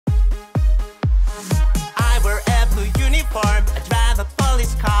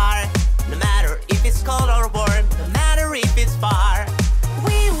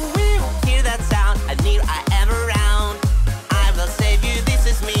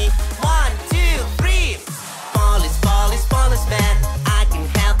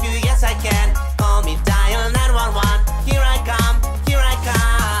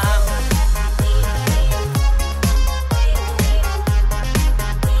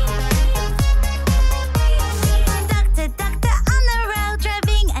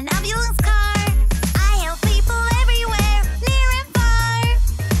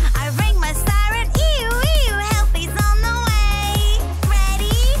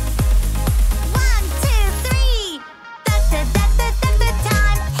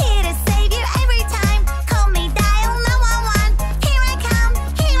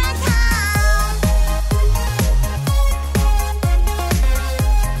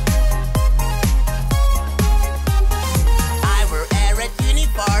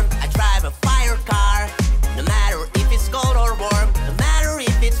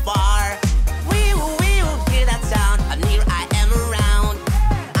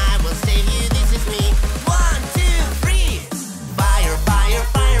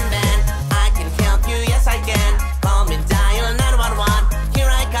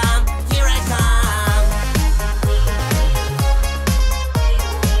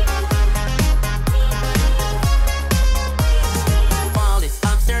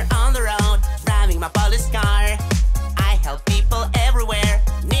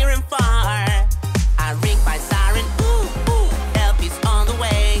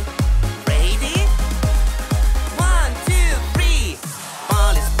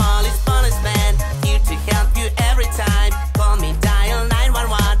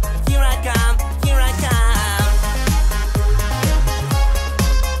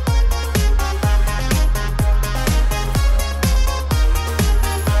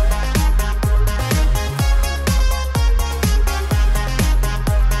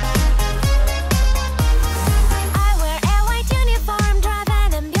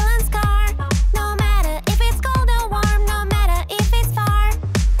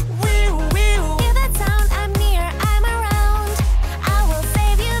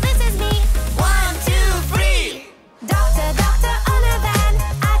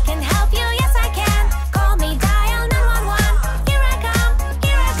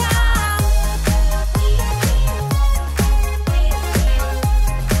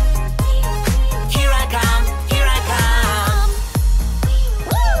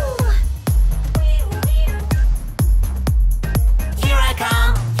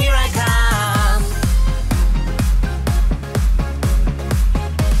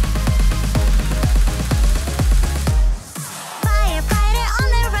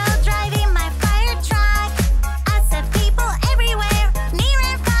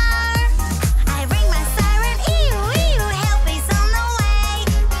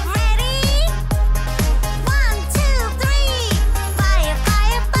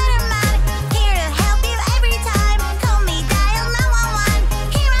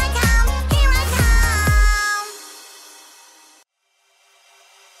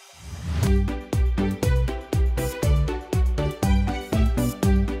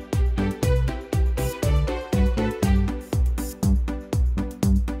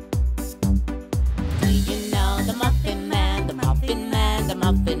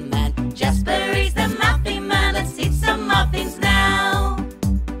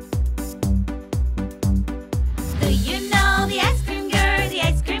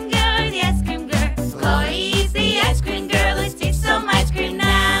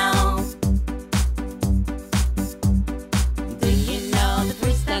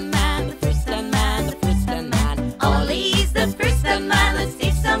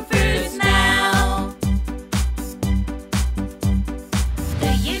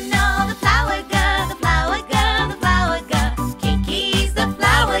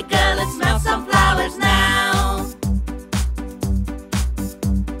baker, let's smell some flowers now.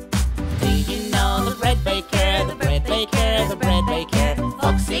 Do you know the bread baker, the bread baker, the bread baker?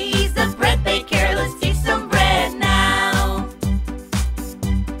 Foxy's the bread baker, let's see some bread now.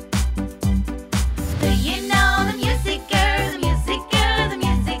 Do you know the music girl, the music girl, the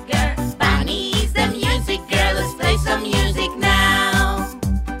music girl? Bunny's the music girl, let's play some music now.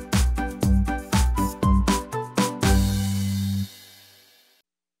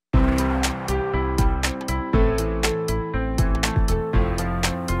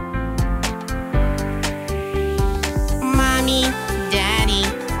 Mommy, Daddy,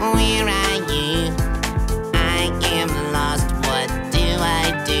 where are you? I am lost, what do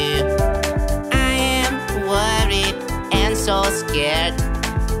I do? I am worried and so scared,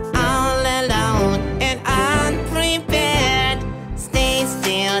 all alone and unprepared. Stay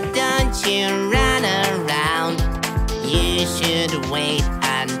still, don't you run around. You should wait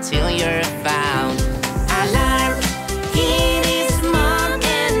until you're found. Alarm, it is Mom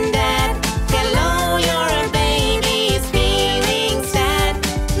and Dad. Hello, your baby's feeling sad.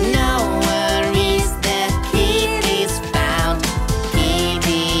 No worries, the kid is found.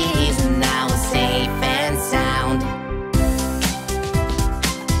 Kitty is now safe and sound.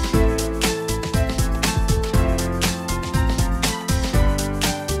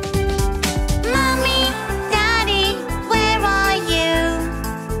 Mommy, Daddy, where are you?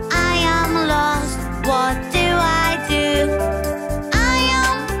 I am lost, what do I do? I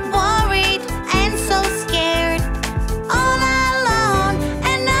am worried and so scared, all alone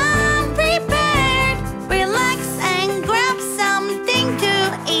and unprepared. Relax and grab something to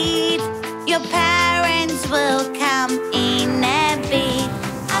eat. Your parents will come in a bit.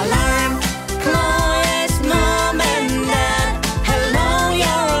 Alarm, close Mom and Dad. Hello,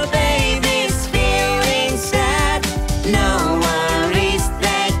 your baby's feeling sad. No worries,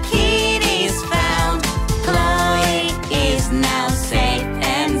 the kid is found. Chloe is now safe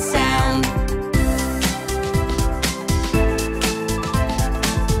and sound.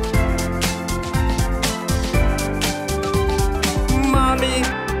 Mommy,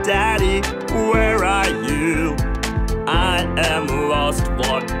 Daddy, where are you? I am lost,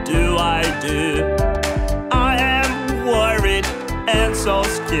 what do I do? I am worried and so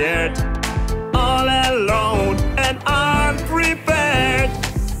scared, all alone and unprepared.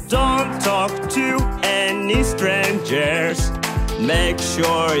 Don't talk to any strangers. Make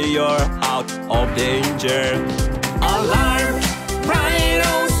sure you're out of danger. Alarm,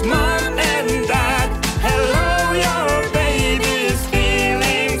 Rhino's Mom and Dad. Hello, your baby's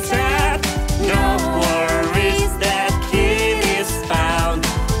feeling sad. No worries, that kid is found.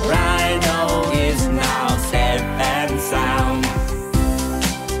 Rhino is now safe and sound.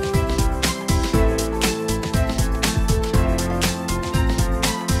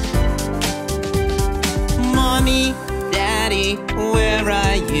 Mommy, Daddy, where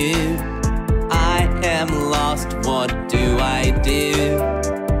are you? I am lost, what do I do?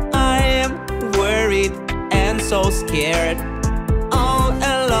 I am worried and so scared, all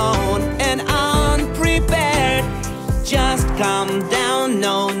alone and unprepared. Just calm down,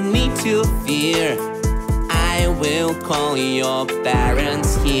 no need to fear. I will call your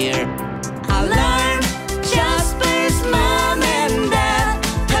parents here. Alarm, Jasper's Mom and Dad.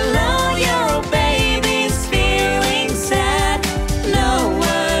 Hello, your baby's feeling sad. No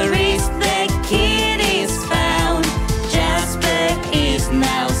worries, the kid is found. Jasper is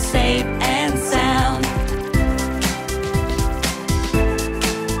now safe and sound.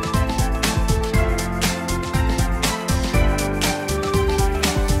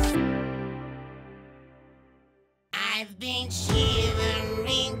 I've been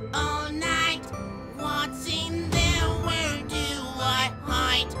shivering all night. What's in there? Where do I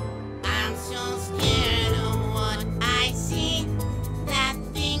hide? I'm so scared of what I see. That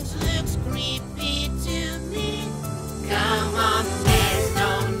thing looks creepy to me. Come on, there's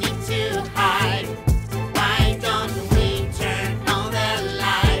no need to hide. Why don't we turn on the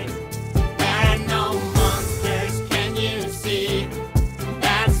light? There are no monsters, can you see?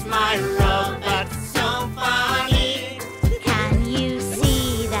 That's my robot, so funny. Can you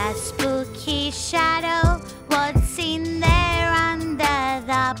see that spooky shadow? What's in there under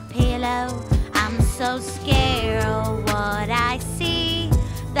the pillow? I'm so scared of what I see.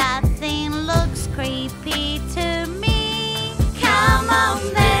 That thing looks creepy to me. Come on,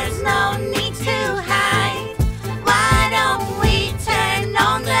 there's no need to hide. Why don't we turn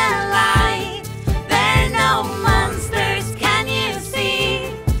on the light? There are no monsters, can you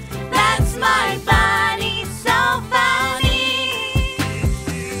see? That's my body, so funny.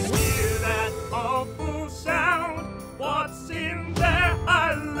 Did you hear that awful sound? What's in there?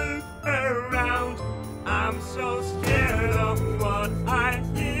 I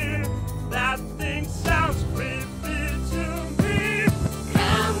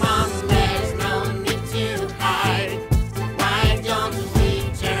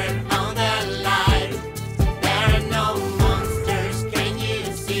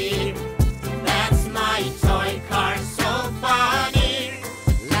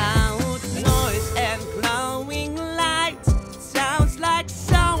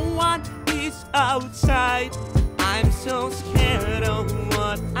goes outside. I'm so scared of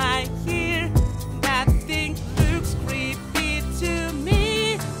what I hear. That thing looks creepy to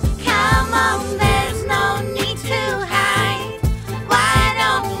me. Come on, there's no need to hide. Why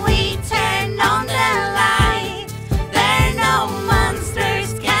don't we turn on the light? There are no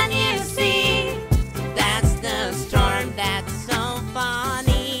monsters, can you see? That's the storm that's so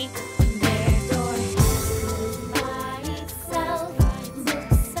funny. Their door has by itself.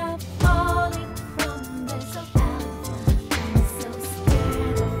 Books are falling from the shelf. I'm so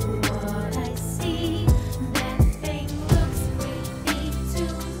scared of what I see. That thing looks creepy to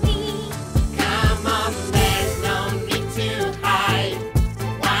me. Come on, there's no need to hide.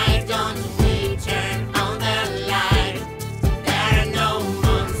 Why don't we turn on the light? There are no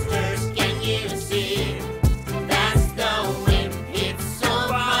monsters, can you see? That's the wind, it's so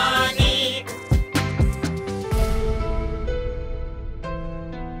funny.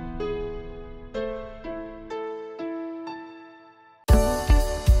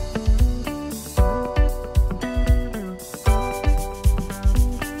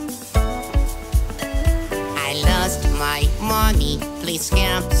 I lost my money, please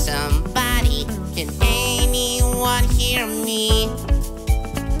help somebody. Can anyone hear me?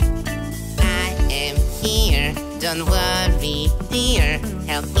 I am here, don't worry dear,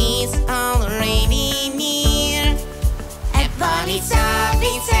 help is already near. A police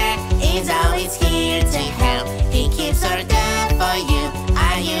officer is always here to help, he keeps order for you,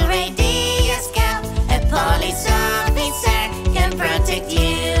 are you ready? Yes, go. A police officer can protect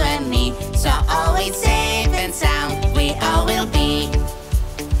you and me, so always safe and sound we all will be.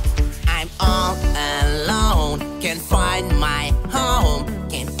 I'm all alone, can't find my home,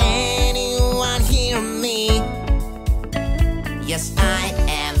 can anyone hear me? Yes, I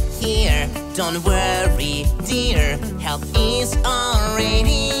am here, don't worry dear, help is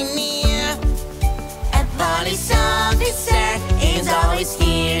already near. A police officer is always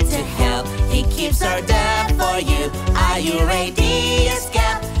here to help, he keeps order for you, are you ready? Yes, go.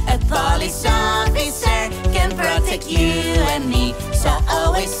 A police officer can protect you and me, so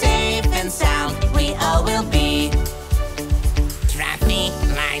always safe and sound we all will be. Traffic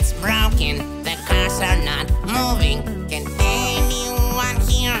lights broken, the cars are not moving, can anyone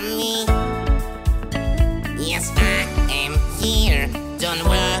hear me? Yes, I am here, don't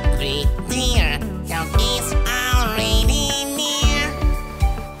worry dear, help is already near.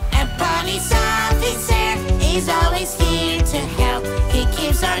 A police officer is always here to help, he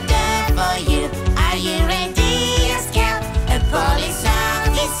keeps order for you, are you ready? Yes, go. A police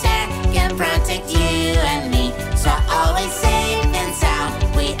officer can protect you and me, so always safe and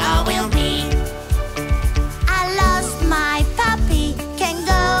sound we all will be. I lost my puppy, can't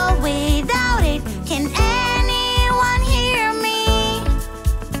go without it. Can anyone hear me?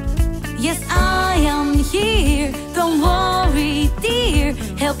 Yes, I am here, don't worry dear,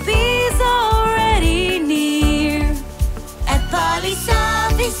 help is already near. A police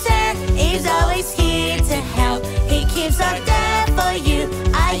officer is always here to help, he keeps order for you,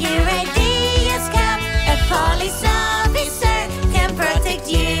 are you ready? Yes, go. A police officer can protect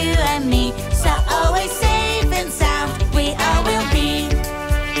you and me, so always safe and sound we all will be.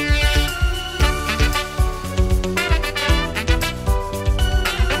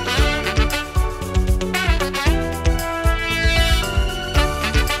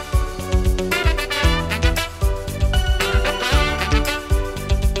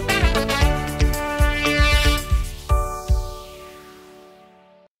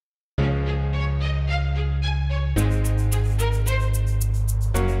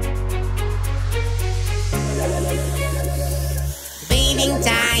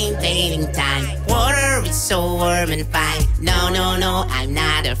 Bathing time, water is so warm and fine. No, no, no, I'm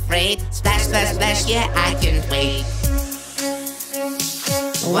not afraid. Splash, splash, splash, yeah, I can't wait.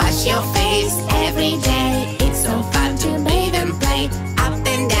 Wash your face every day, it's so fun to bathe and play. Up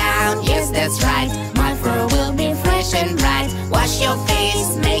and down, yes, that's right, my fur will be fresh and bright. Wash your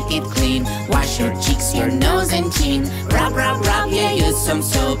face, make it clean. Wash your cheeks, your nose and chin. Rub, rub, rub, yeah, use some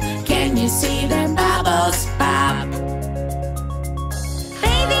soap. Can you see the bubbles pop?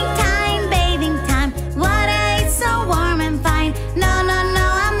 Bathing time, water is so warm and fine. No, no, no,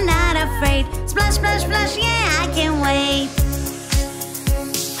 I'm not afraid. Splash, splash, splash, yeah, I can't wait.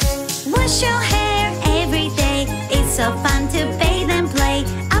 Wash your hair every day, it's so fun to bathe and play.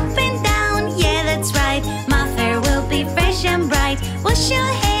 Up and down, yeah, that's right, my hair will be fresh and bright. Wash your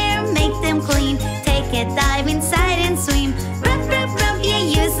hair, make them clean. Take a dive inside and swim. Rub, rub, rub, yeah,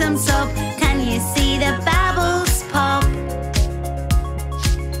 use some soap. Can you see the bubbles pop?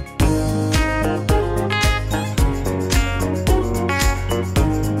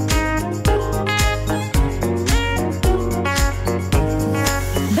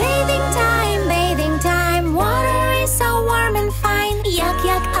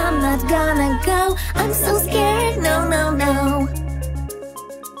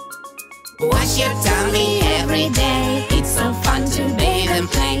 Wash your tummy every day. It's so fun to bathe and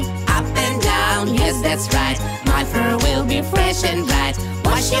play. Up and down, yes that's right. My fur will be fresh and bright.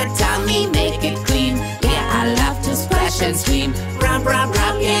 Wash your tummy, make it clean. Yeah, I love to splash and swim. Rub, rub,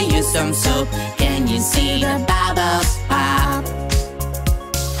 rub, yeah, use some soap. Can you see the bubbles pop?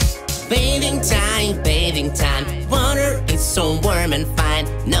 Bathing time. Water is so warm and fine.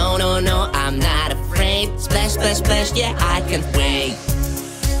 No, no, no, I'm not afraid. Splash, splash, splash, yeah, I can't wait.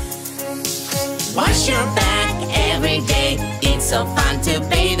 Wash your back every day. It's so fun to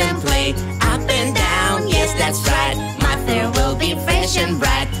bathe and play. Up and down, yes, that's right. My hair will be fresh and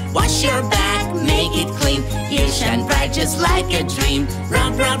bright. Wash your back, make it clean. You shine bright just like a dream.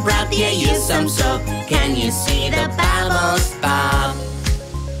 Rub, rub, rub, yeah, use some soap. Can you see the bubbles pop?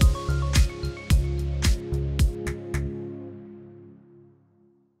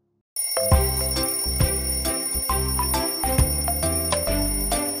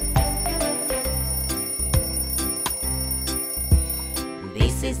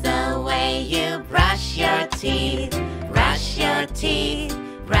 This is the way you brush your teeth. Brush your teeth,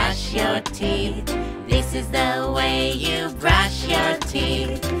 brush your teeth. This is the way you brush your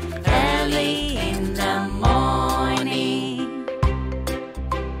teeth early in the morning.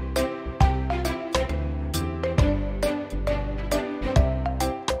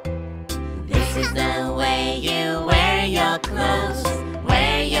 This is the way you wear your clothes.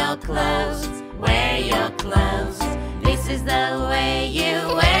 Wear your clothes, wear your clothes. This is the way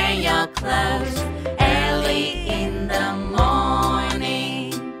you wear your clothes early in the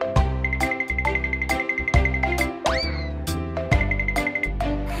morning.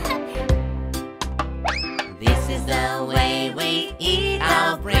 This is the way we eat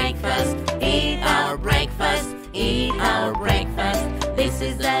our breakfast. Eat our breakfast, eat our breakfast. This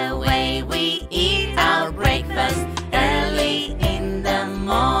is the way we eat our breakfast early in the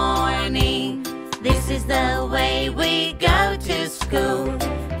morning. This is the way we go to school.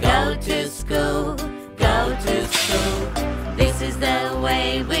 Go to school, go to school. This is the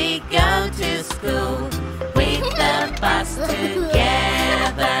way we go to school with the bus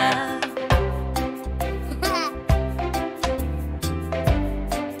together.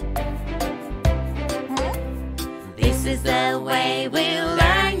 This is the way we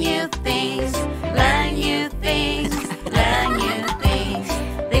learn new things. Learn new things, learn new things.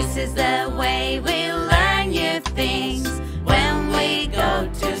 This is the way we learn new things when we go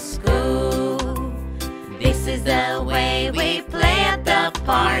to school. This is the way we play at the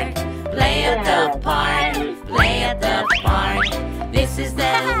park. Play at the park, play at the park. This is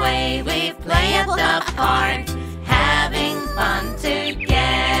the way we play at the park, having fun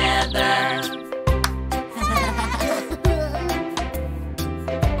together.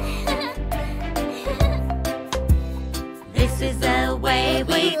 This is the way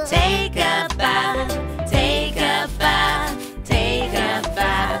we take a bath. Take a bath, take a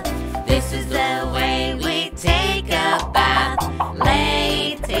bath. This is the way we take a bath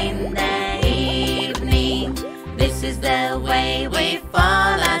late in the evening. This is the way we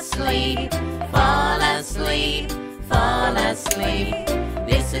fall asleep. Fall asleep, fall asleep.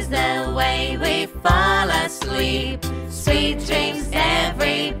 This is the way we fall asleep. Sweet dreams,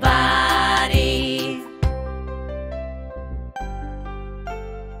 everybody.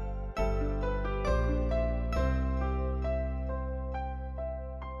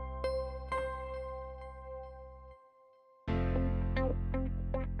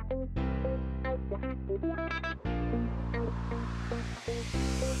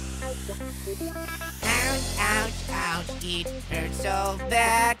 Ouch, ouch, ouch, it hurts so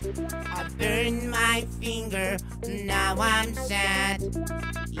bad. I burned my finger, now I'm sad.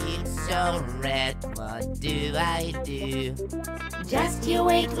 It's so red, what do I do? Just you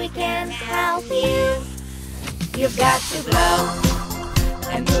wait, we can help you. You've got to blow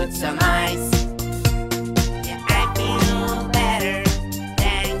and put some ice. Yeah, I feel better,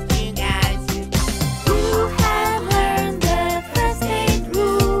 thank you guys. You have learned the first aid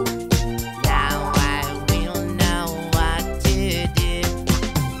rule. Now I will know what to do.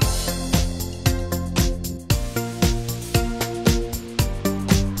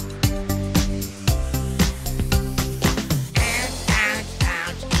 Ouch, ouch,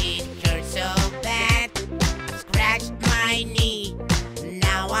 ouch, it hurts so bad. I scratched my knee,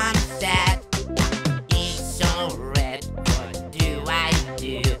 now I'm sad.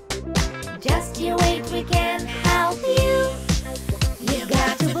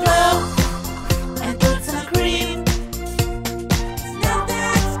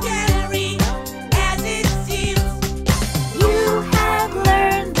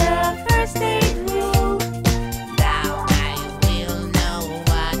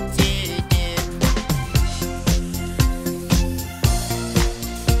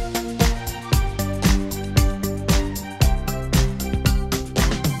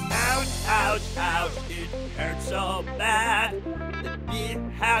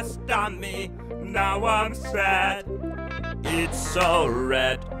 has done me. Now I'm sad. It's so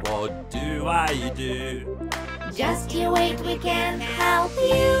red, what do I do? Just you wait, we can help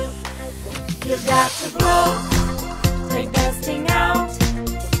you. You've got to blow the dusting out.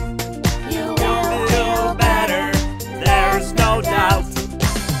 You will feel better, there's no doubt.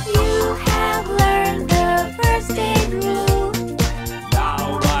 You have learned the first aid rule.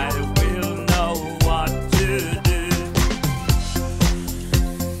 Now I will know what to do.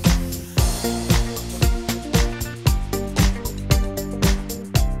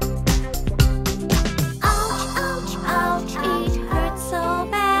 Ouch, ouch, ouch, it hurts so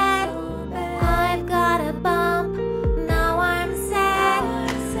bad. I've got a bump, now I'm sad.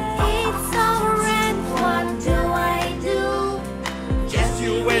 It's so red, what do I do? Just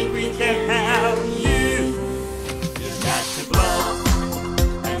you wait, we can help you. You've got to blow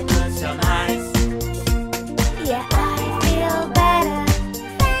and put some ice. Yeah, I feel better.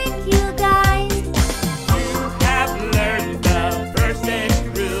 Thank you, guys. You have learned the first aid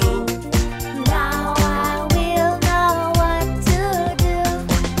rule. Now I will know what to do.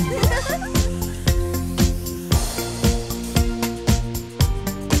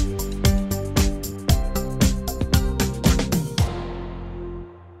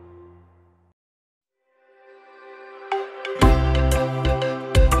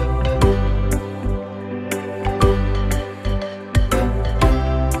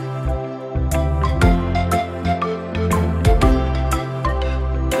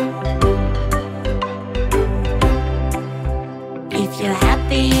 If you're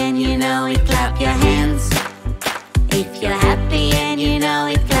happy and you know it, clap your hands. If you're happy and you know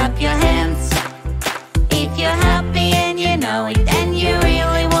it, clap your hands. If you're happy and you know it, and you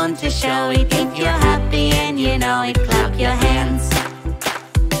really want to show it. If you're happy and you know it, clap your hands.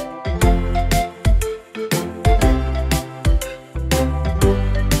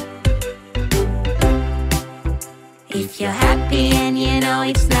 If you're happy and you know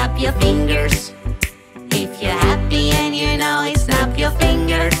it, snap your fingers. If you're happy and you know it, snap your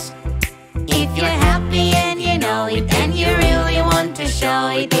fingers. If you're happy and you know it, and you really want to show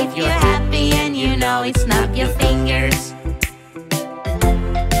it. If you're happy and you know it, snap your fingers.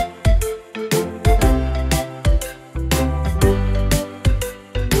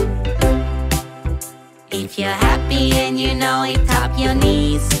 If you're happy and you know it, tap your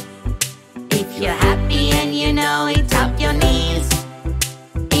knees. If you're happy and you know it, tap your knees.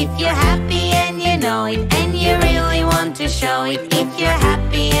 If you're happy and you know it, and you really want to show it. If you're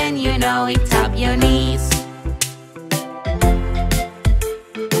happy and you know it, tap your knees.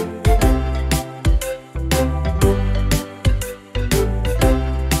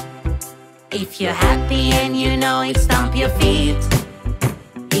 If you're happy and you know it, stomp your feet.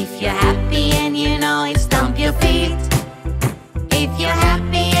 If you're happy and you know it, stomp your feet. If you're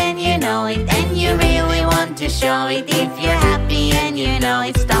happy and you know it, and you really want to show it. If you're happy and you know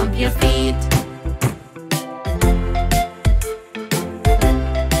it, stomp your feet.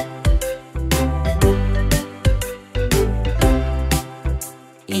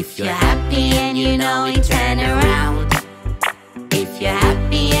 If you're happy and you know it, turn around. If you're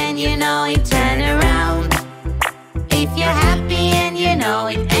happy and you know it, turn around. If you're happy and you know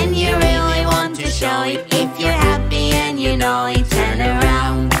it, and you really want to show it. If you're happy and you know it, turn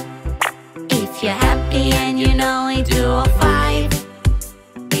around. If you're happy and you know it, do a 5.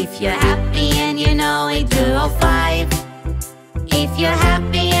 If you're happy and you know it, do a 5. If you're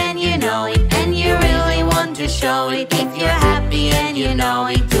happy and you know it, and you really want to show it. If you're happy and you know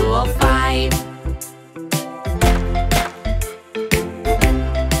it, do a 5.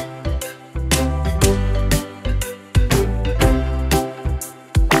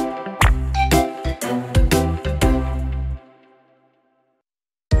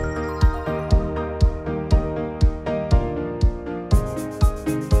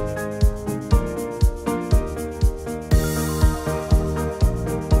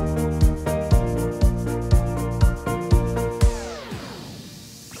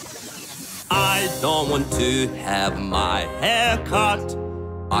 I don't want to have my hair cut.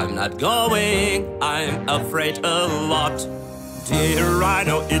 I'm not going, I'm afraid a lot. Dear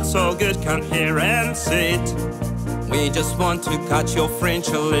Rhino, it's so good, come here and sit. We just want to cut your fringe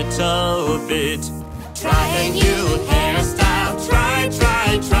a little bit. Try a new hairstyle, try,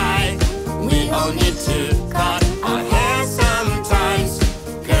 try, try. We all need to cut our hair sometimes.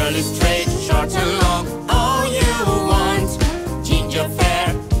 Curly, straight, short and long, all you want. Ginger,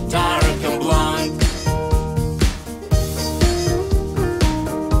 fair, dark and blonde.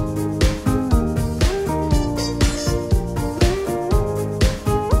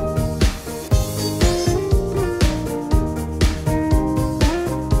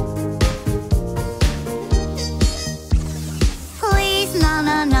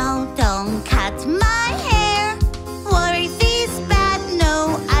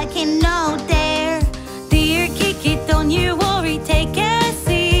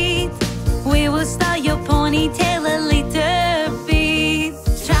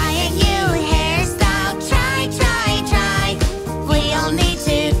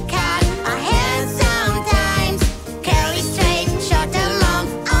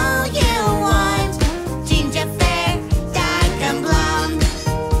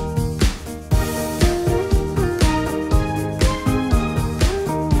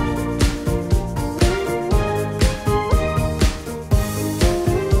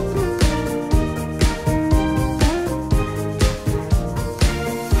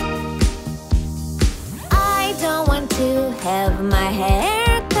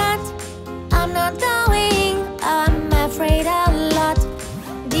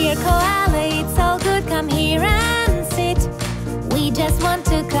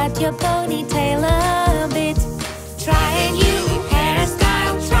 the ponytail a bit. Try a new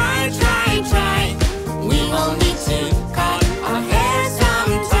hairstyle, try, try, try. We all need to cut our hair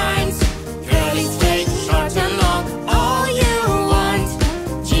sometimes. Curly, straight, short and long, all you want.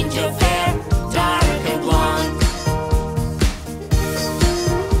 Ginger fair, dark and blonde.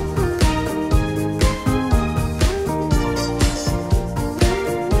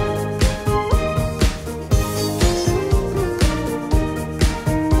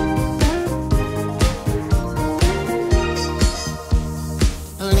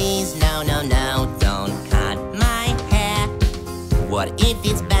 Please, no, no, no, don't cut my hair. What if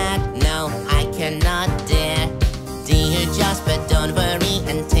it's bad? No, I cannot dare. Dear Jasper, don't worry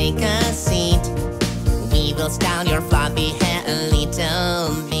and take a seat. We will style your floppy hair a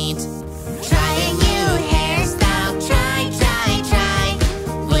little bit. Try a new hairstyle, try, try, try.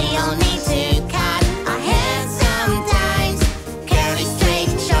 We all need to cut our hair sometimes. Curly, straight,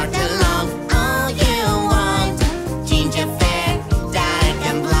 short and long, all you want. Ginger fair, dark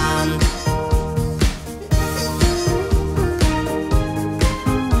and blonde.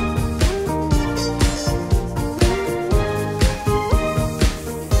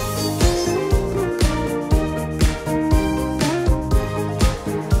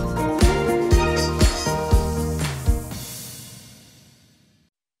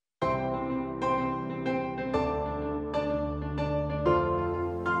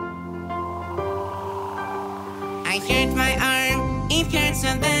 I hurt my arm, it hurts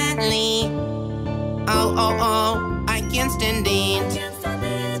so badly. Oh, oh, oh, I can't stand it.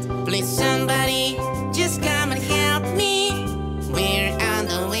 Please, somebody, just come and help me. We're on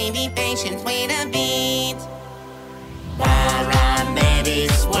the way, be patient, wait a bit.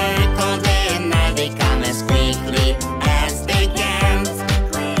 Paramedics work all day and night, they come as quickly as they can.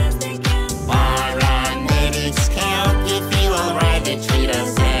 Paramedics help you feel alright, they treat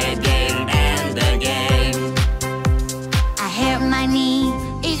us again and again. I hurt my knee,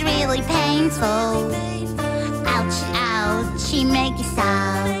 it's really painful. Ouch, ouchie, make it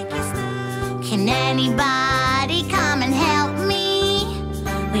stop. Can anybody come and help me?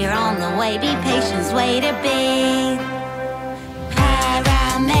 We're on the way, be patient, wait a bit.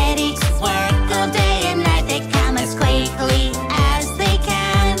 Paramedics work all day and night, they come as quickly as they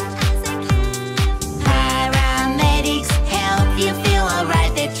can. Paramedics help you feel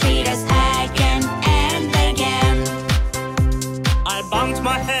alright, they treat us again and again. I bumped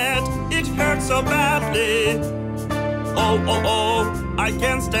my head, it hurts so badly. Oh, oh, oh, I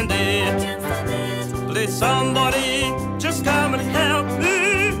can't stand it. Please, somebody, just come and help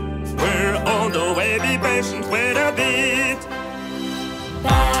me. We're on the way, be patient, wait a bit.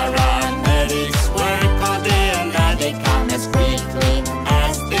 Paramedics work all day and night, they come as quickly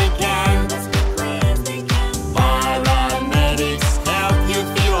as they can. Paramedics help you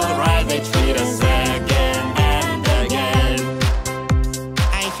feel alright, they treat us again and again.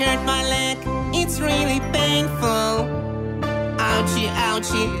 I hurt my leg, it's really painful. Ouchie,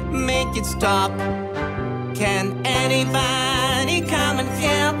 ouchie, make it stop. Can anybody come and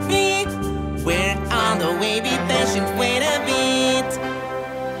help me? We're on the way, be patient, wait a bit.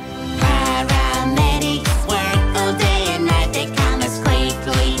 Paramedics work all day and night, they come as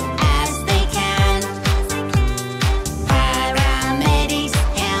quickly as they can. Paramedics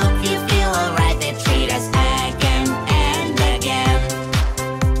help you feel alright, they treat us again and again.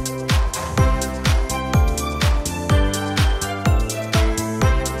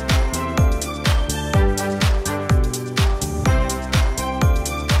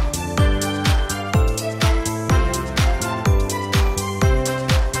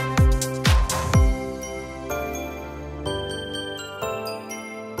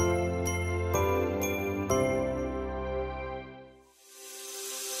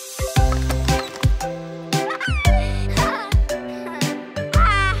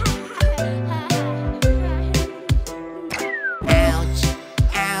 Ouch,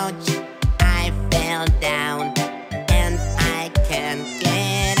 ouch, I fell down and I can't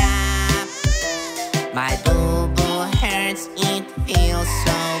get up. My boo-boo hurts, it feels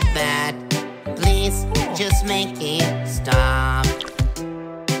so bad. Please, just make it stop.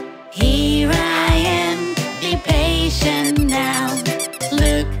 Here I am, be patient now.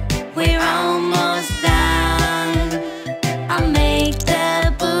 Look, we're almost done. I'll make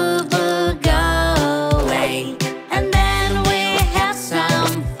the boo-boo go away, and then we'll have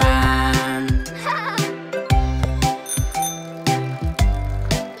some fun.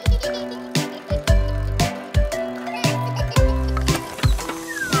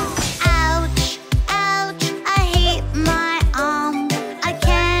 Ouch, ouch, I hit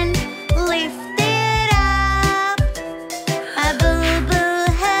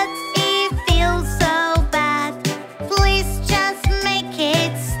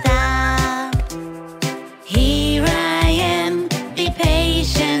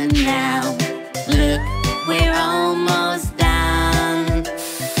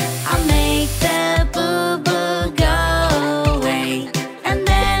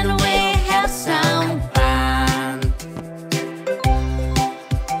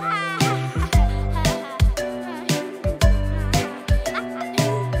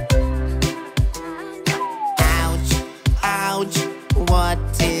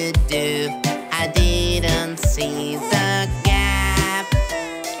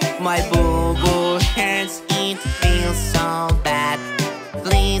my boo-boo hurts, it feels so bad.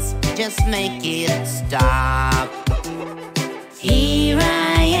 Please just make it stop. Here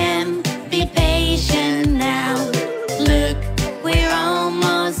I am, be patient now. Look, we're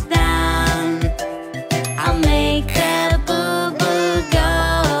almost done. I'll make the boo-boo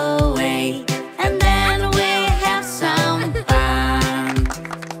go away, and then we'll have some fun.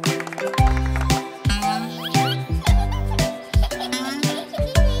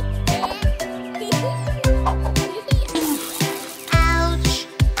 Ouch,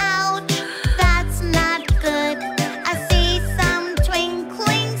 ouch, that's not good. I see some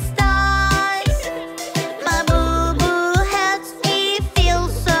twinkling stars. My boo-boo hurts, it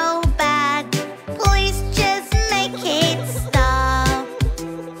feels so bad. Please just make it stop.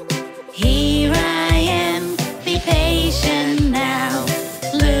 Here I am, be patient now.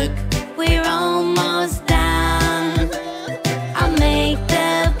 Look, we're almost done. I'll make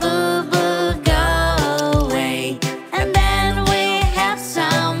the boo-boo go away, and then we'll have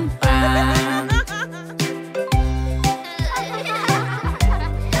some fun.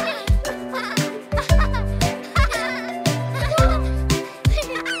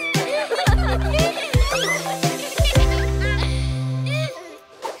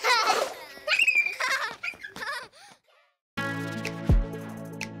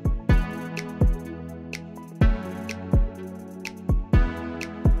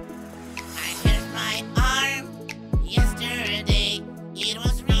 I hurt my arm yesterday. It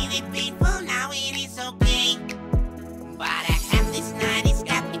was really painful, now it is okay. But I have this 90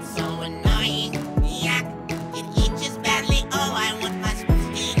 scab, it's so annoying. Yuck, it itches badly, oh I want my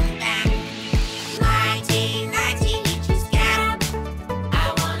skin back. 90 itches scab.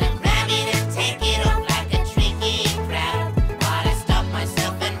 I wanna grab it and take it off like a tricky crab. But I stop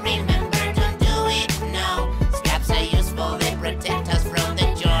myself and remember, don't do it, no. Scabs are useful, they protect us from the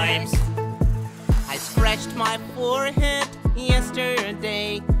germs. I scratched my forehead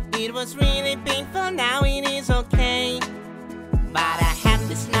yesterday. It was really painful, now it is okay. But I have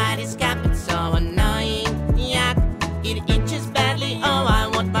this 90 scab, it's so annoying. Yuck, it itches badly, oh I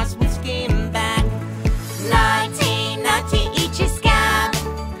want my smooth skin back. 90 itches scab.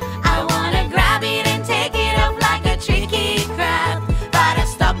 I wanna grab it and take it off like a tricky crab. But I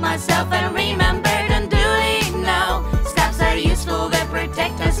stop myself and remember, don't do it, no. Scabs are useful, they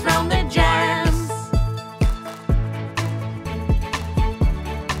protect us from the germs.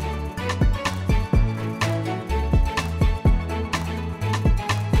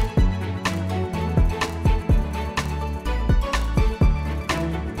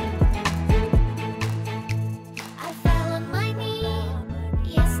 I fell on my knee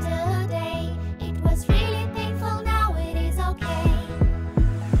yesterday. It was really painful, now it is okay.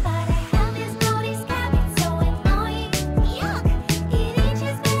 But I have this naughty scab, it's so annoying. Yuck, it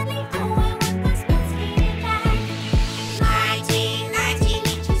itches badly, oh I want my smooth skin back. 90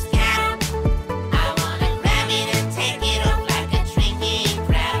 itches scab. I wanna grab it and take it off like a tricky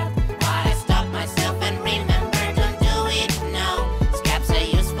crab. But I stop myself and remember, don't do it, no. Scabs are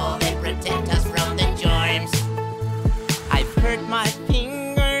useful, they protect us from the germs. I've hurt my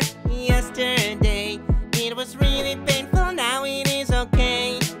finger yesterday. It was really painful, now it is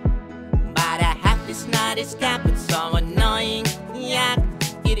okay. But I have this 90 scab, it's so annoying. Yuck,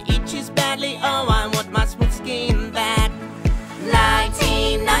 it itches badly, oh I want my smooth skin back.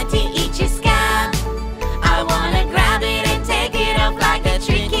 90 itches scab. I wanna grab it and take it off like a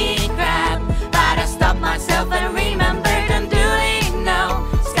tricky crab. But I stop myself and remember, don't do it, no.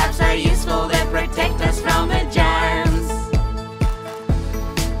 Scabs are useful, they protect us from the germs.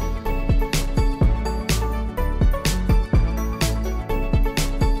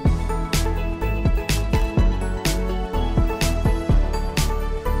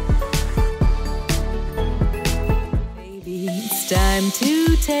 Baby, it's time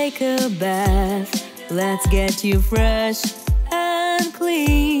to take a bath. Let's get you fresh and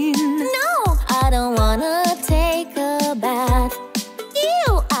clean. No, I don't wanna take a bath.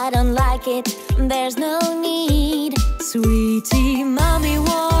 Ew, I don't like it, there's no need. Sweetie, mommy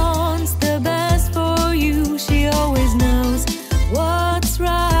wants the best for you. She always knows what's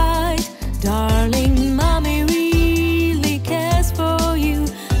right. Darling, mommy really cares for you.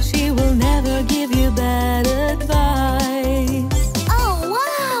 She will never give you bad advice. Oh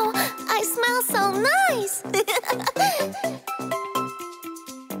wow, I smell so nice.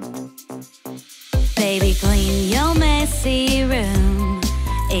 Baby, clean your messy room.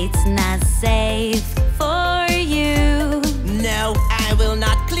 It's not safe for you. No, I will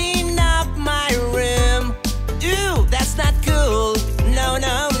not clean up my room. Ew, that's not cool. No,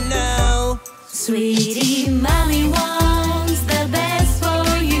 no, no. Sweetie, mommy wants the best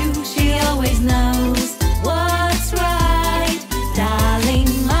for you.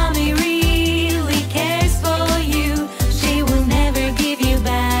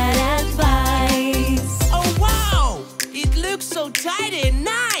 excited!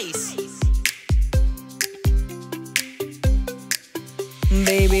 Nice!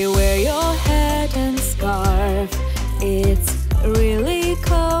 Baby, wear your hat and scarf. It's really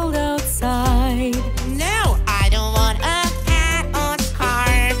cold outside. No, I don't want a hat or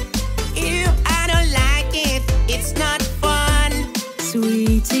scarf. Ew, I don't like it. It's not fun.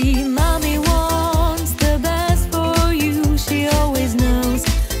 Sweetie, mommy wants the best for you. She always knows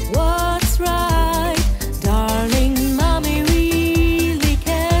what's right. Darling, mommy really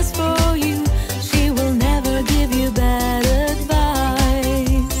cares for you. She will never give you bad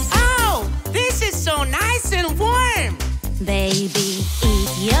advice. Oh, this is so nice and warm. Baby, eat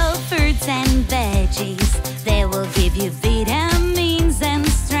your fruits and veggies. They will give you vitamins and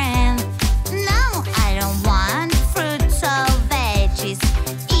strength. No, I don't want fruits or veggies.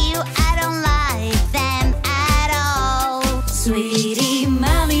 Ew, I don't like them at all. Sweetie,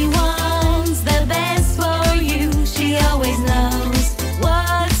 mommy wants the best for you. She always knows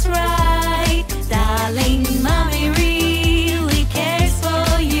what's right. Darling, mommy really cares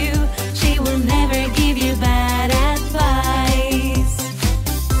for you. She will never give you bad advice.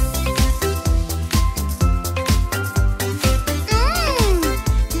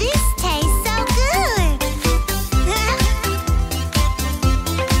 This tastes so good.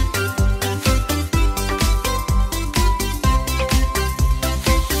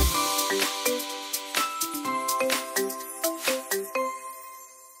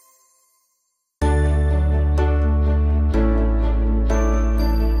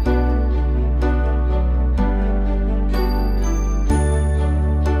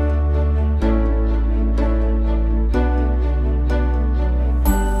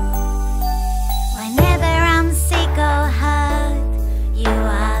 Whenever I'm sick or hurt, you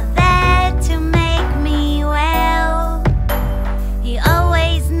are there to make me well. You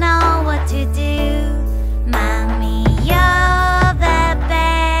always know what to do, mommy. You're the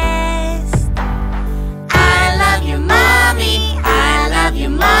best. I love you, mommy. I love you,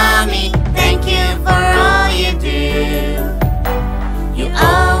 mommy. Thank you for all you do. You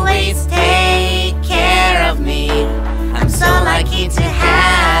always take care of me. I'm so lucky to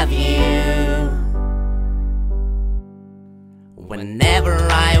have you. Whenever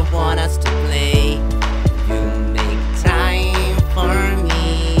I want us to play, you make time for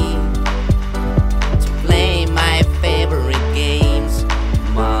me to play my favorite games.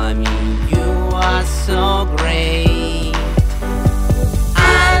 Mommy, you are so great.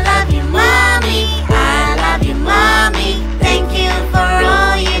 I love you, mommy. I love you, mommy. Thank you for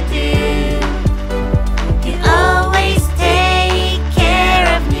all you do. You always take care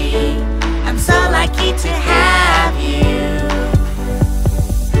of me. I'm so lucky to have you.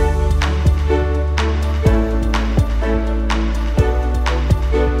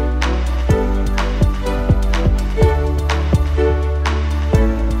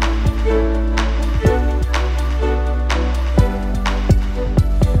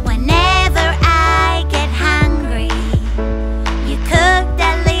 Whenever I get hungry, you cook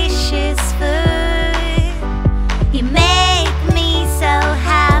delicious food. You make me so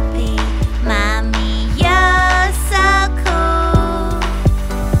happy, mommy. You're so cool.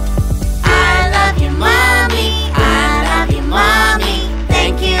 I love you, mommy. I love you, mommy.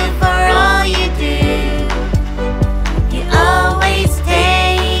 Thank you for all you do. You always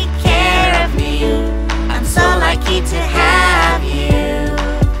take care of me. I'm so lucky to have you.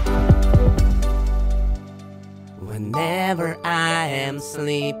 Whenever I am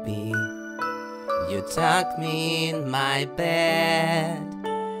sleepy, you tuck me in my bed.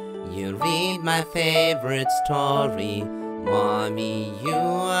 You read my favorite story. Mommy, you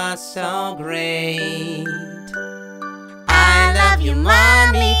are so great. I love you,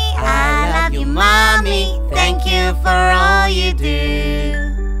 mommy. I love you, mommy. Thank you for all you do.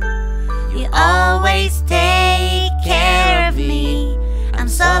 You always take care of me. I'm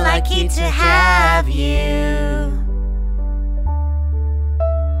so lucky to have you.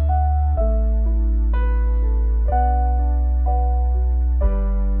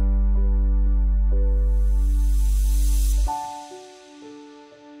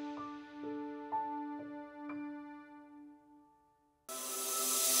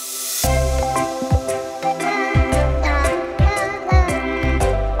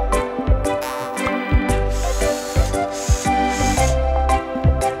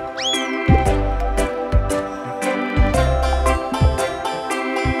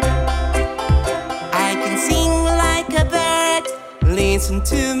 Listen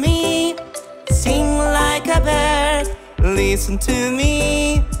to me, sing like a bird. Listen to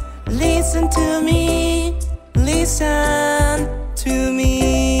me, listen to me, listen to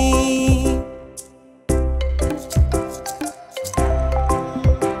me.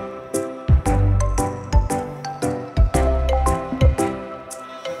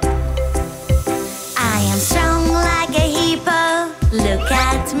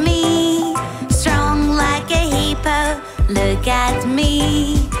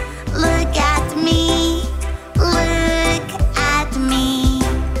 me, look at me, look at me.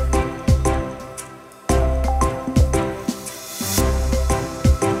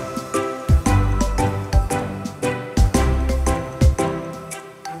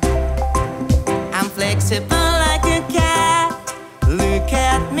 I'm flexible like a cat, look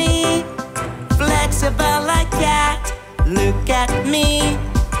at me. Flexible like cat, look at me.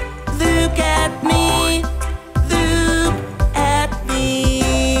 Look at me, look at me.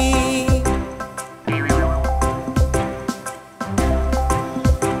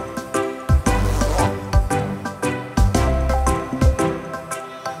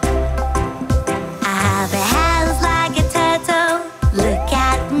 I have a house like a turtle, look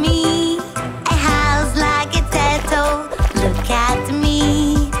at me. A house like a turtle, look at me.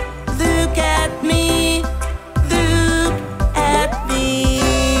 Look at me, look at me.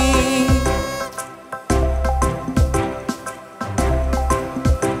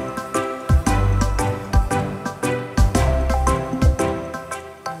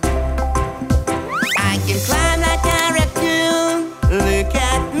 I can climb like a raccoon, look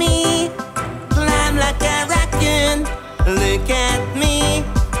at me. Climb like a raccoon, look at me.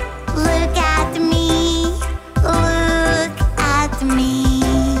 Look at me, look at me.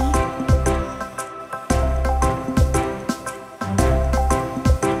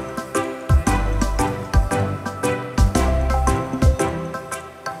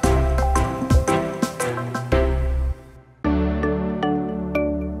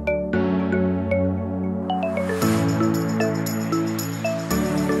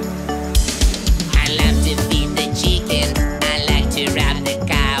 I love to feed the chicken, I like to wrap the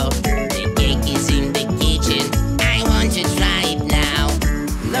cow. The cake is in the kitchen, I want to try it now.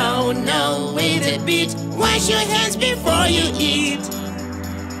 No, no, wait a bit, wash your hands before you eat.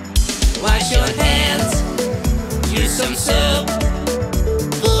 Wash your hands, use some soap.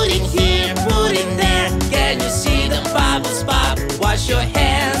 Put it here, put it there, can you see the bubbles pop? Wash your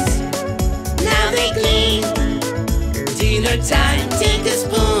hands, now they clean. Dinner time, take a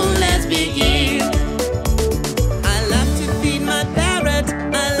spoon, let's begin. I love to feed my parrot,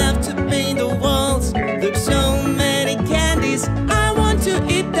 I love to paint the walls. There's so many candies, I want to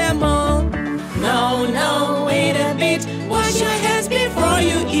eat them all. No, no, wait a bit, wash your hands before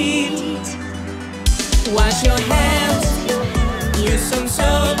you eat. Wash your hands, use some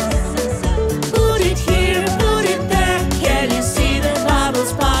soap. Put it here, put it there, can you see the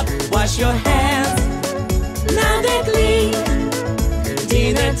bubbles pop? Wash your hands, now they're clean.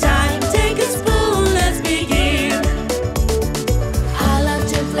 Dinner time, take a spoon, let's begin. I love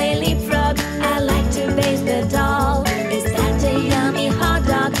to play leapfrog, I like to base the doll. Is that a yummy hot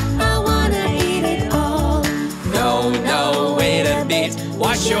dog? I wanna eat it all. No, no, wait a bit.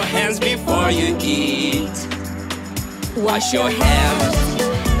 Wash your hands before you eat. Wash your hands,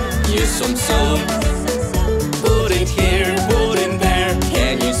 use some soap. Put it here, put it there,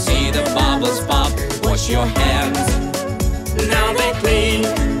 can you see the bubbles pop? Wash your hands, now they're clean.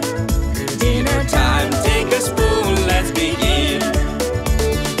 Dinner time, take a spoon, let's begin.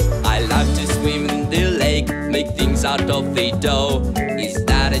 I love to swim in the lake, make things out of the dough. Is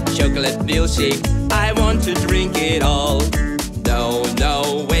that a chocolate milkshake? I want to drink it all. No,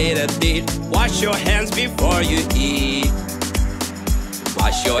 no, wait a bit, wash your hands before you eat.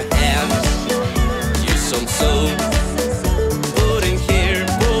 Wash your hands, use some soap. Put in here,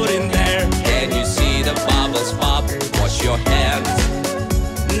 put in there, can you see the bubbles pop? Wash your hands,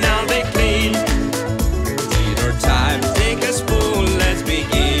 now they're clean. Dinner time, take a spoon, let's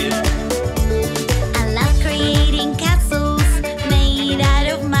begin. I love creating castles made out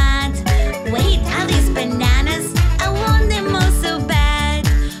of mud. Wait, are these bananas? I want them all so bad.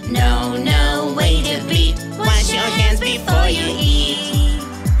 No, no, wait a bit, wash your hands before you eat.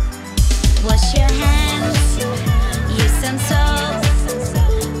 Wash your hands, use some soap.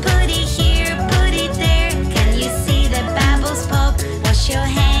 Put it here, put it there, can you see the bubbles pop? Wash your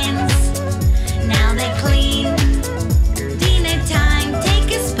hands, now they're clean. Dinner time,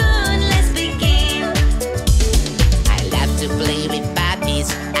 take a spoon, let's begin. I love to play with puppies,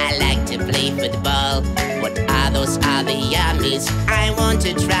 I like to play football. What are those other yummies? I want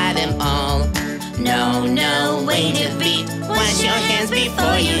to try them all. No, no, wait a bit, wash your hands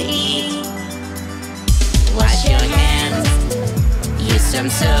before you eat. Wash your hands, use some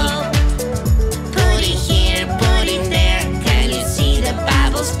soap. Put it here, put it there, can you see the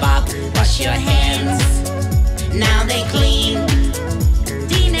bubbles pop? Wash your hands, now they're clean.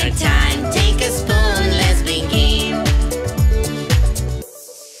 Dinner time, take a spoon, let's begin.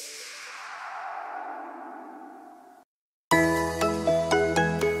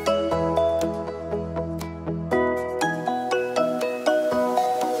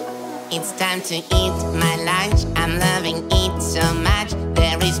 It's time to eat my lunch. I'm loving it so much.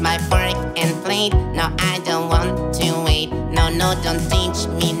 There is my fork and plate. No, I don't want to wait. No, no, don't teach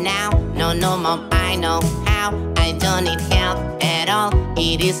me now. No, no, Mom, I know how. I don't need help at all.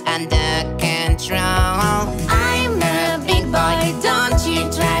 It is under control. I'm a big boy, don't you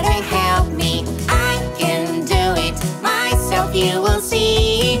try to help me. I can do it myself, you will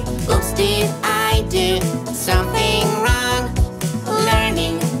see. Oops, did I do something wrong?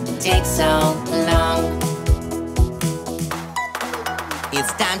 Learning takes so long.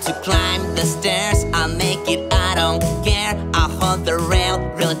 It's time to climb the stairs. I'll make it, I don't care. I'll hold the rail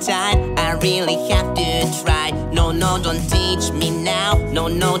real tight. I really have to try. No, no, don't teach me now. No,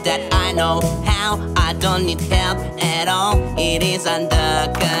 no, that I know how. I don't need help at all. It is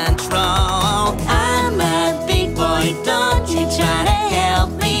under control. I'm a big boy, don't you try to help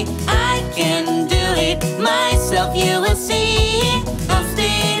me. I can do it myself, you will see. How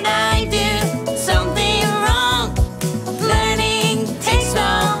did I do something wrong? Learning takes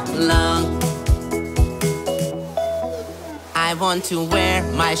so long. I want to wear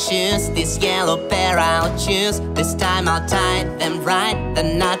my shoes. This yellow pair I'll choose. This time I'll tie them right. The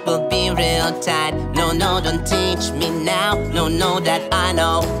knot will be real tight. No, no, don't teach me now. No, no, that I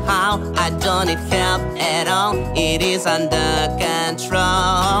know how. I don't need help at all. It is under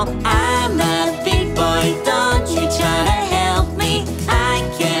control. I'm a big boy, don't you try to help me. I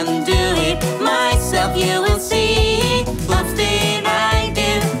can do it myself, you will see. What did I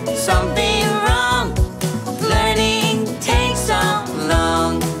do something wrong? Learning takes so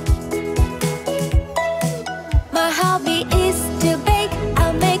long. My hobby is to bake.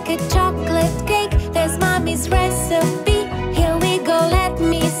 I'll make a chocolate cake. There's Mommy's recipe. Here we go, let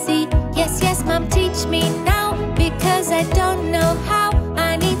me see. Yes, yes, Mom, teach me now. Because I don't know how.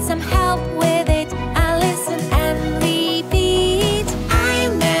 I need some help with it. I'll listen and repeat.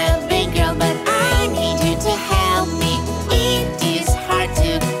 I'm a big girl, but I need you to help me. It is hard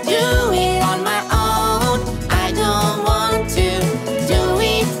to do it on my own. I don't want to do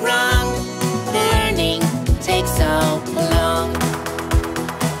it wrong. Learning takes so long.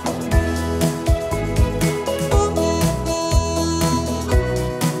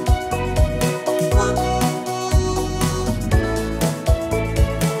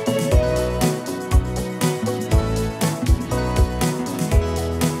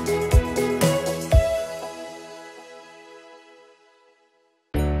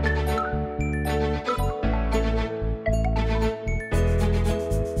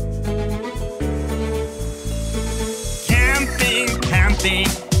 Camping, camping,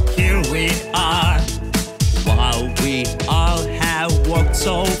 here we are. While we all have walked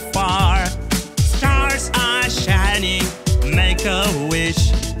so far, stars are shining, make a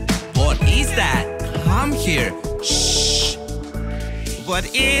wish. What is that? Come here. Shh. What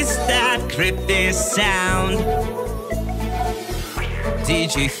is that creepy sound?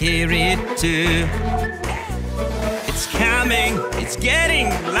 Did you hear it too? It's coming, it's getting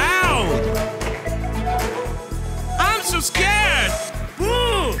loud. I'm so scared.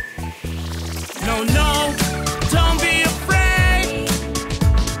 Woo! No, no, don't be afraid.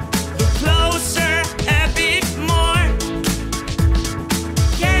 Look closer, a bit more.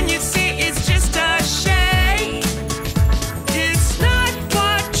 Can you see it's just a shade? It's not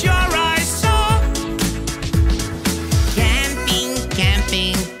what your eyes saw. Camping,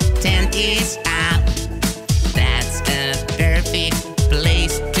 camping, tent is up. That's a perfect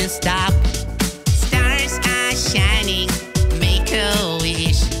place to stop. Stars are shining, make a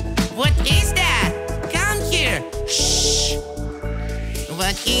wish. What is that? Come here. Shh.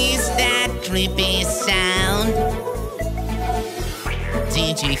 What is that creepy sound?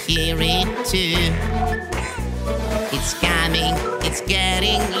 Did you hear it too? It's coming, it's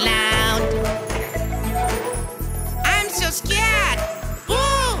getting loud. I'm so scared.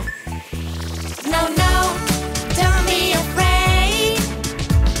 Woo! No, no, don't be afraid.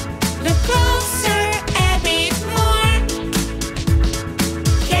 Look closer, a bit more.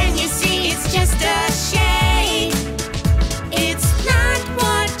 Can you see it's just a shade? It's not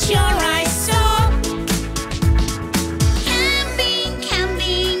what your eyes saw. Camping,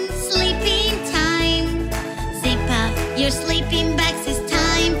 camping, sleeping time. Zip up your sleeping bags, it's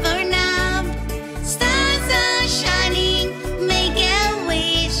time for nap. Stars are shining, make a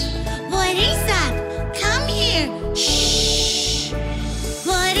wish. What is that? Come here. Shh.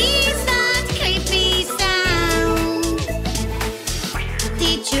 What is that creepy sound?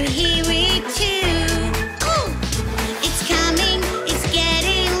 Did you hear it too? Oh, it's coming, it's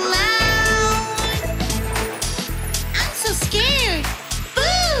getting loud. I'm so scared.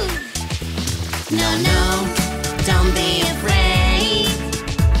 Boo! No, no, don't be afraid.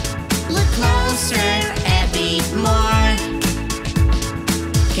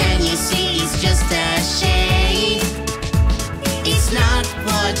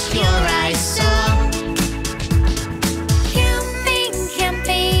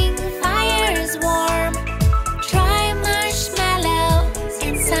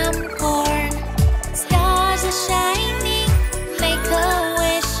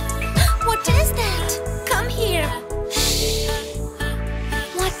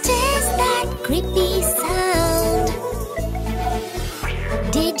 creepy sound.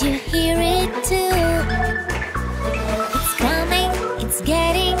 Did you hear it too? It's coming, it's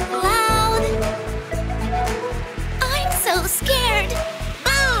getting loud. I'm so scared.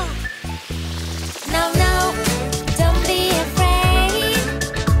 Oh! No, no, don't be afraid.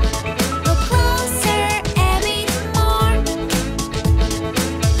 Look closer, a bit more.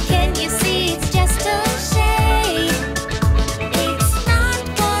 Can you see it's just a shade? It's not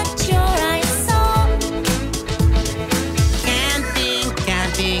what your eyes saw.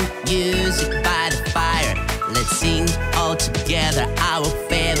 Camping, music by the fire. Let's sing all together our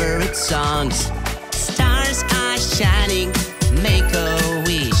favorite songs. Stars are shining, make a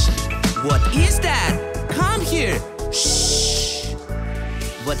wish. What is that? Come here. Shh.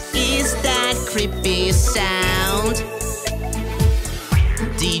 What is that creepy sound?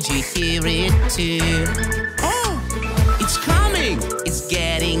 Did you hear it too? Oh, it's coming. It's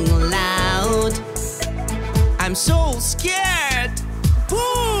getting loud. I'm so scared. Boo!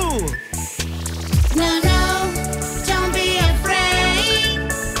 No, no, don't be afraid.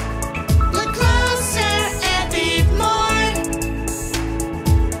 Look closer, a bit more.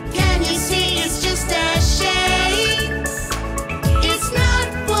 Can you see it's just a shade? It's not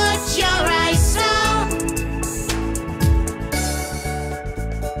what your eyes saw.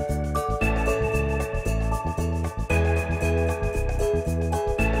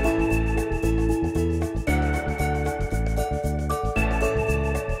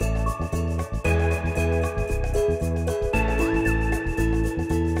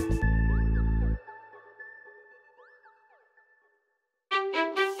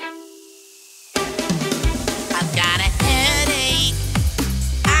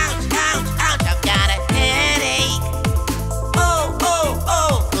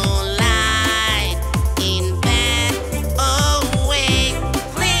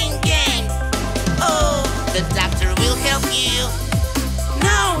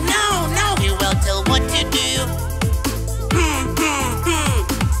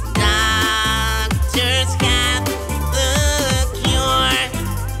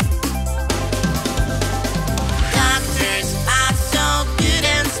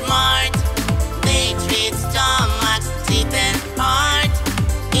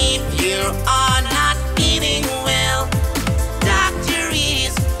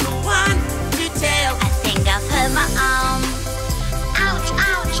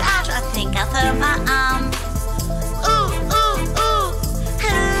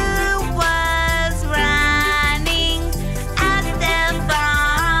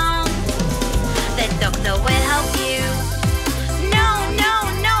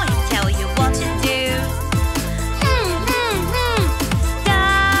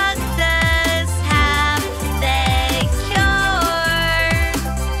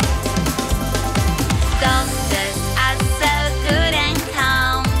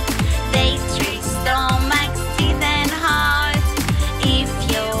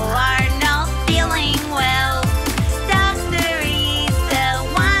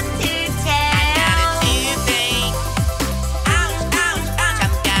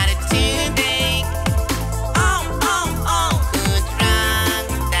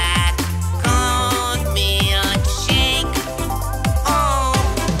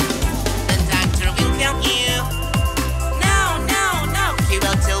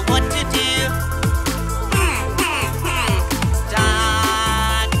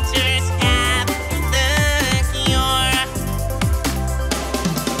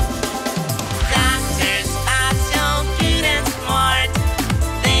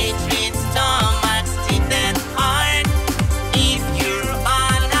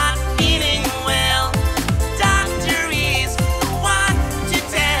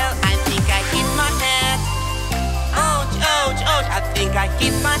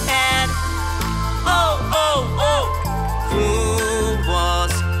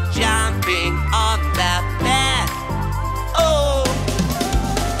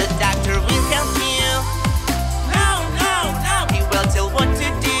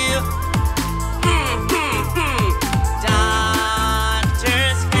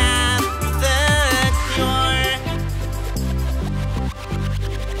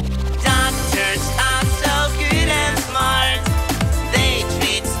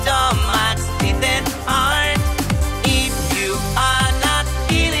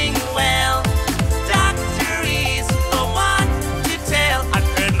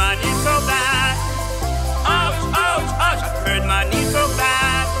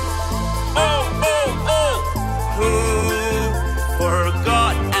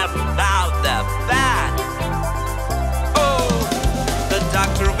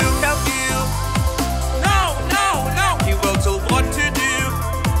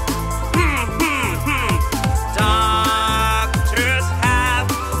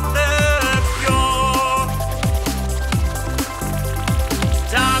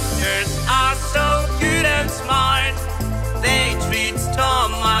 Kids are so good and smart. They treat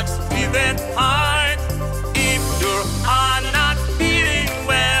stomachs with an heart. If you are not feeling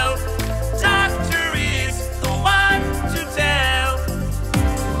well, doctor is the one to tell.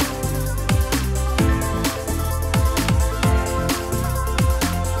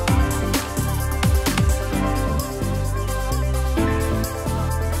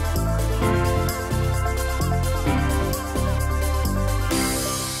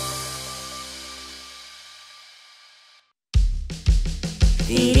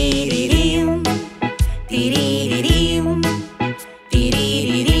 Dee-dee-dee-deem, dee-dee-dee-deem,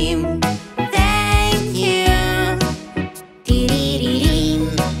 dee-dee-dee-deem. Thank you. Dee-dee-dee-deem,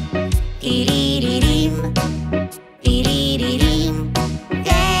 dee-dee-dee-deem, dee-dee-dee-deem.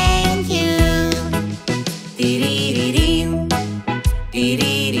 Thank you. Dee-dee-dee-deem,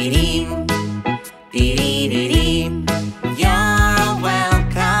 dee-dee-dee-deem, dee-dee-dee-deem. You're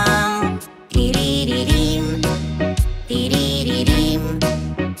welcome. Dee-dee-dee-deem, dee-dee-dee-deem.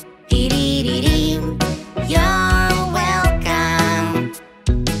 Dee-dee-dee-deem, you're welcome.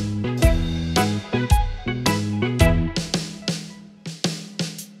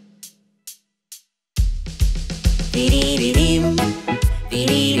 Dee-dee-dee-deem,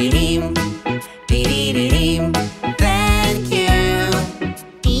 dee-dee-dee-deem, dee-dee-dee-deem. Thank you.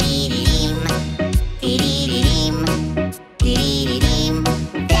 Dee-dee-deem, dee-dee-dee-deem, dee-dee-dee-deem.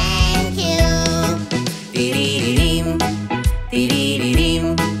 Thank you. Dee-dee-dee-deem,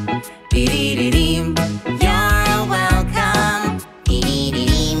 dee-dee-dee-deem. Dee-dee-dee-deem, you're welcome.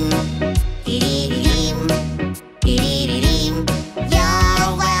 Dee-dee-dee-deem, dee-dee-dee-deem, dee-dee-dee-deem,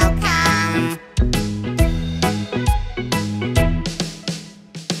 you're welcome.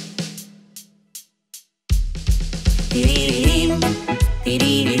 Dee-dee-dee-deem,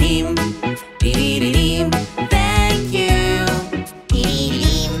 dee-dee-dee-deem, dee-dee-dee-deem. Thank you.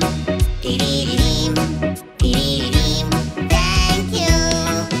 Dee-dee-dee-deem, dee-dee-dee-deem, dee-dee-dee-deem. Thank you.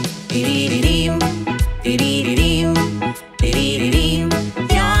 Dee-dee-dee-deem.